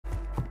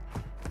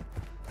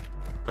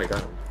I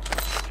got him.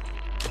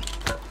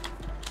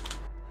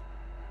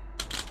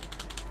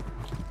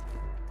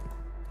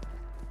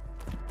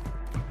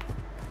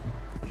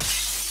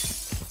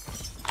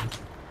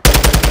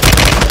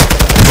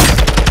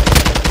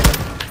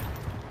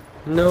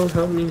 No,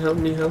 help me, help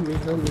me, help me,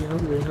 help me,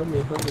 help me, help me,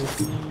 help me,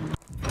 please.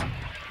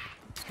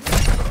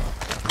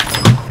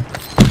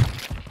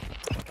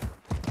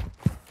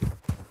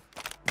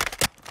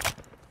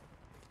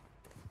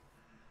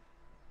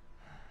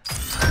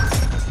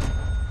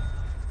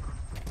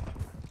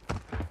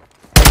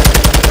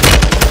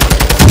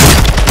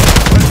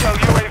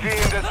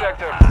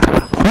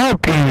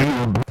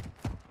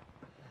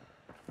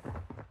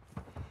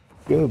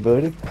 Good,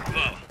 buddy.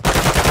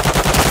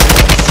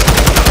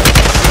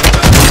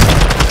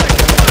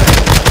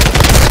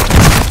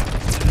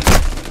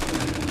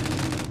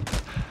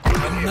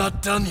 I'm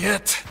not done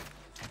yet.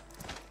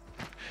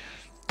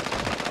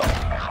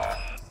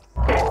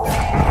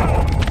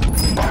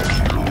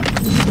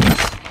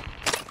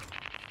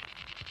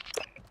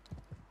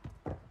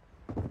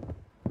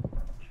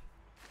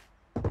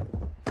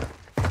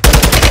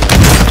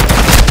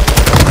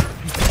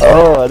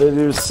 Oh, I didn't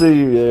even see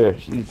you there.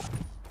 Jeez.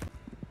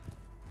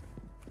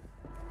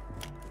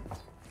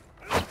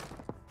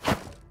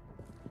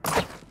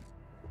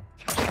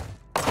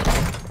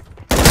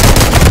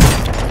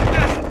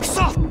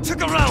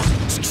 Took a round.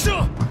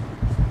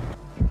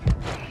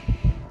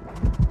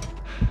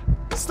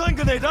 Stun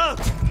grenade out.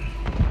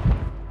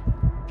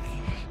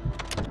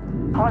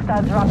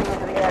 Hostiles dropping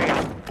into the area.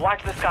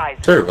 Watch the skies.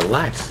 Sir,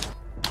 relax.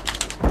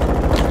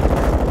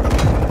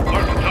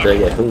 Did I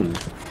get whom?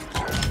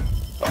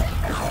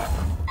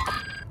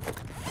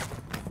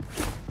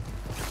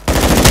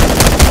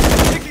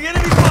 Taking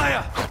enemy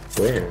fire.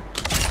 Where?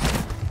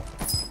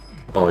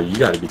 Oh, you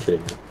gotta be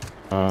kidding me.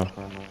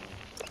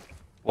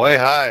 Way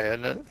high,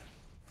 isn't it?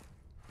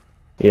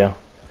 Yeah.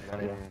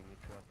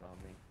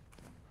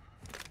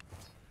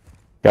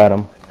 Got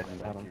him.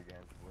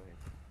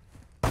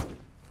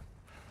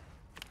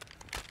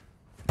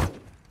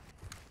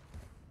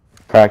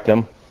 Cracked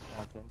him.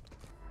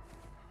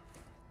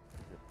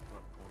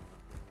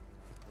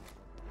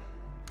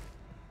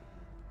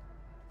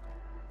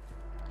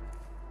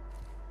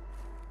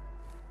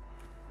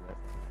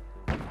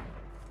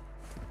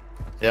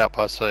 Yep,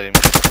 I see him.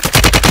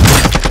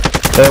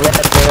 They're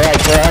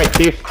right,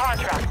 Chief.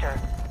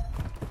 Contractor.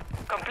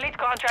 Complete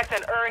contracts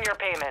and earn your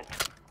payment.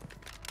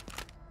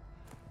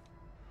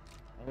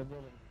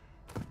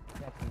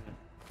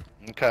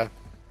 Okay.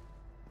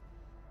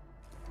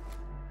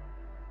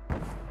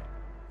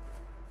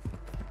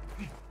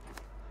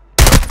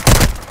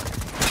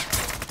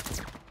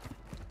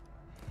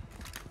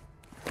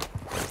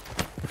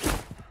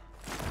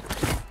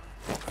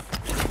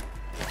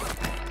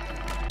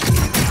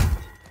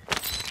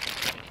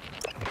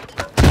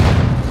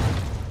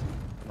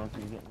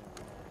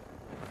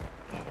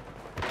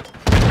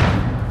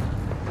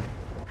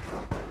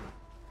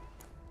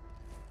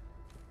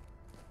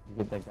 You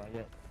get that guy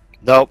yet?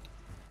 Nope.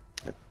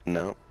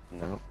 No,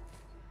 no.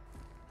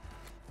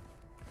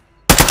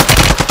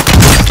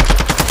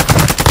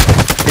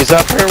 He's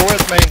up here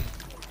with me.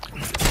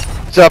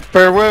 He's up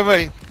here with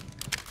me.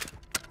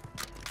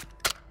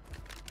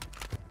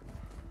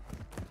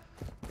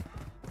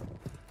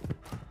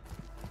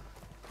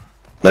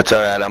 That's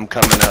alright, I'm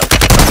coming up.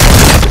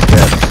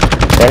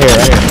 Right here,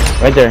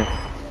 right there.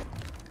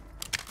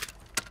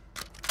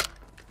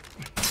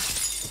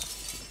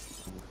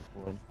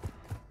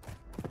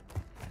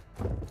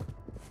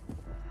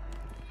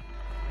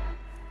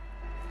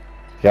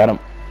 Got him.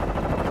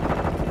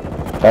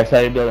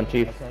 Backside of your building,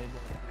 Chief.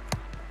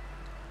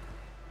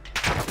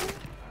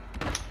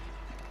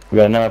 We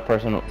got another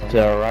person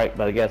to our right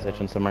by the gas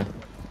station somewhere.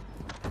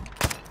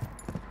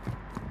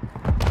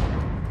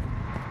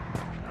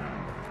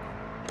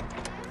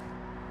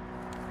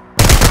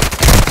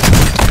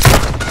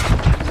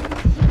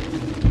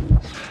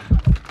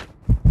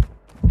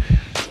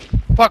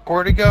 Fuck,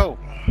 where'd he go?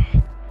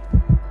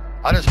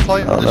 I just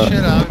played the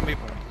shit out of him.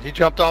 He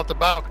jumped off the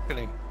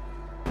balcony.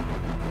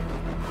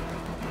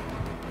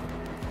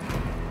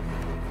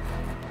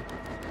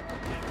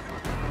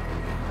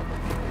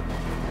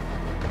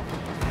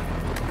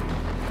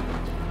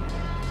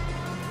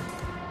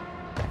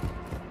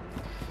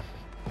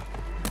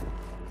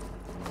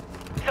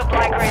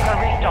 Supply crates are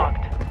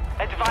restocked.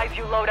 Advise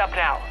you load up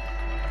now.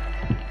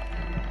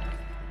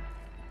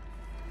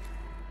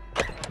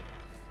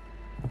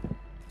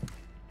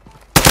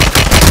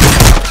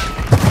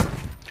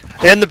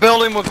 In the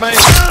building with me.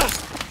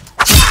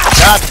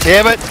 God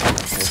damn it.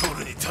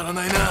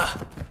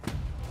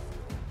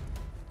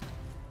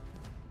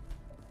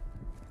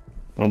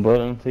 One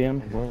building, see him?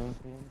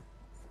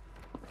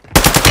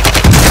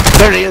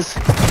 There he is.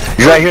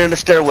 He's right here in the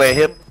stairway,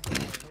 hip.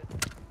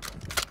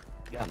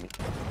 Got me.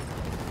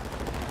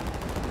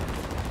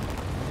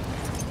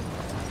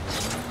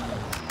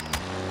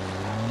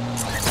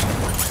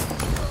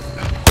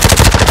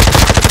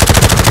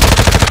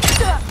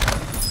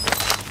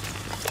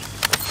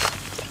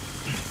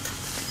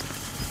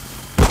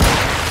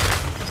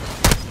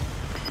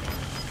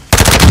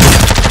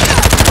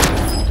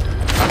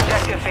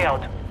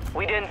 failed.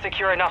 We didn't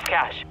secure enough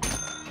cash.